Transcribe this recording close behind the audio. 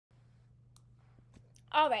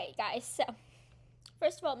Alright, guys, so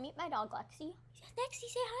first of all, meet my dog, Lexi. Lexi,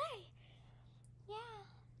 say hi. Yeah,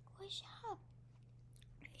 good job.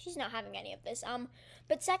 She's not having any of this.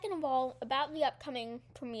 But second of all, about the upcoming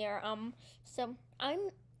premiere, so I'm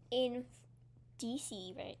in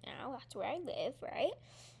DC right now. That's where I live, right?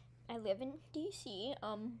 I live in DC.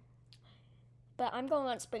 But I'm going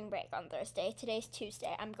on spring break on Thursday. Today's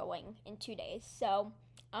Tuesday. I'm going in 2 days. So,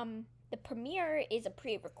 the premiere is a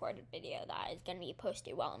pre-recorded video that is going to be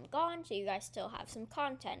posted while I'm gone, so you guys still have some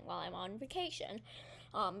content while I'm on vacation.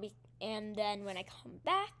 And then when I come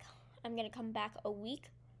back, I'm going to come back a week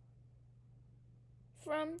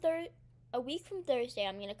from Thursday.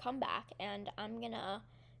 I'm going to come back, and I'm going to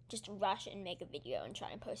just rush and make a video and try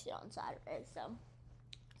and post it on Saturday. So,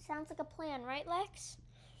 sounds like a plan, right, Lex?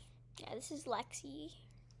 Yeah, this is Lexi.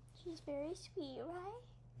 She's very sweet, right?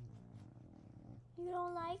 You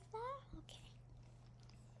don't like that? Okay.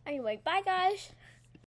 Anyway, bye guys.